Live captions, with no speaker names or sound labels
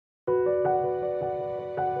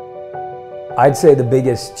I'd say the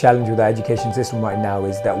biggest challenge with our education system right now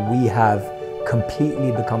is that we have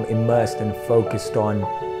completely become immersed and focused on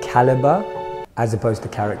caliber as opposed to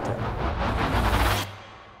character.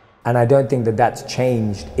 And I don't think that that's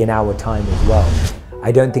changed in our time as well.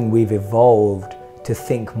 I don't think we've evolved to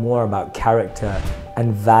think more about character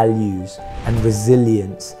and values and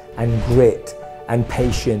resilience and grit and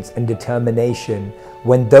patience and determination,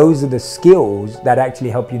 when those are the skills that actually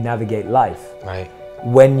help you navigate life. Right.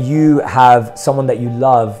 When you have someone that you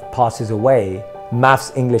love passes away,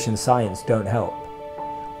 maths, English and science don't help.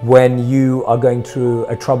 When you are going through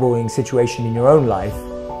a troubling situation in your own life,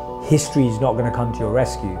 history is not going to come to your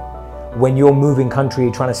rescue. When you're moving country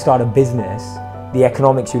trying to start a business, the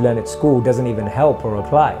economics you learn at school doesn't even help or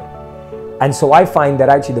apply. And so I find that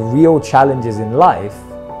actually the real challenges in life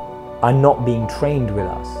are not being trained with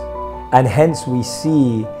us. And hence we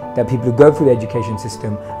see that people who go through the education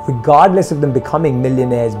system, regardless of them becoming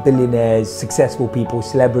millionaires, billionaires, successful people,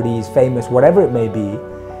 celebrities, famous, whatever it may be,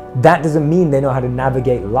 that doesn't mean they know how to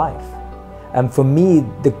navigate life. And for me,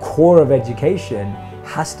 the core of education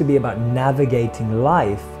has to be about navigating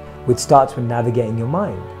life, which starts with navigating your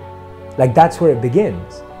mind. Like, that's where it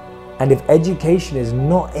begins. And if education is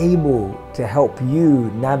not able to help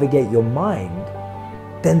you navigate your mind,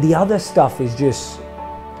 then the other stuff is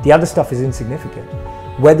insignificant.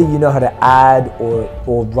 Whether you know how to add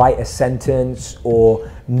or write a sentence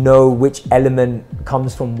or know which element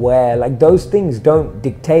comes from where, like, those things don't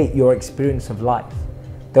dictate your experience of life.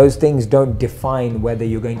 Those things don't define whether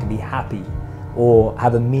you're going to be happy or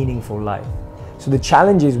have a meaningful life. So the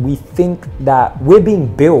challenge is we think that we're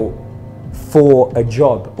being built for a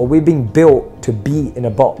job, or we're being built to be in a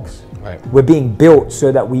box. Right. We're being built so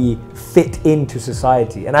that we fit into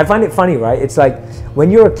society. And I find it funny, right? It's like when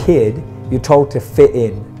you're a kid, you're told to fit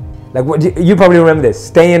in. Like, what, you probably remember this,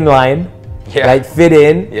 stay in line, yeah. Like fit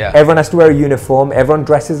in, yeah. Everyone has to wear a uniform, everyone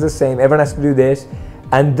dresses the same, everyone has to do this.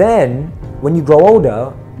 And then when you grow older,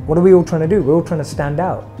 what are we all trying to do? We're all trying to stand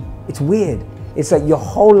out. It's weird. It's like your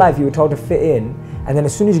whole life you were told to fit in, and then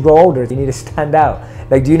as soon as you grow older, you need to stand out.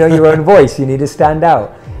 Like, do you know your own voice? You need to stand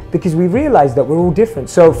out. Because we realize that we're all different.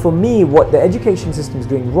 So for me, what the education system is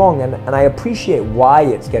doing wrong, and I appreciate why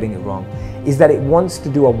it's getting it wrong, is that it wants to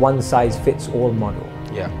do a one-size-fits-all model.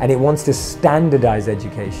 Yeah. And it wants to standardize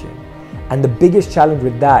education. And the biggest challenge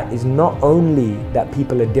with that is not only that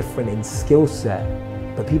people are different in skill set,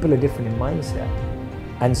 but people are different in mindset.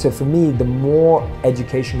 And so for me, the more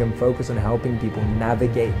education can focus on helping people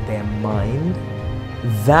navigate their mind,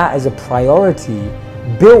 that as a priority,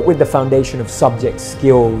 built with the foundation of subject,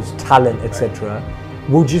 skills, talent, etc.,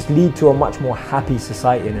 will just lead to a much more happy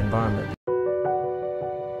society and environment.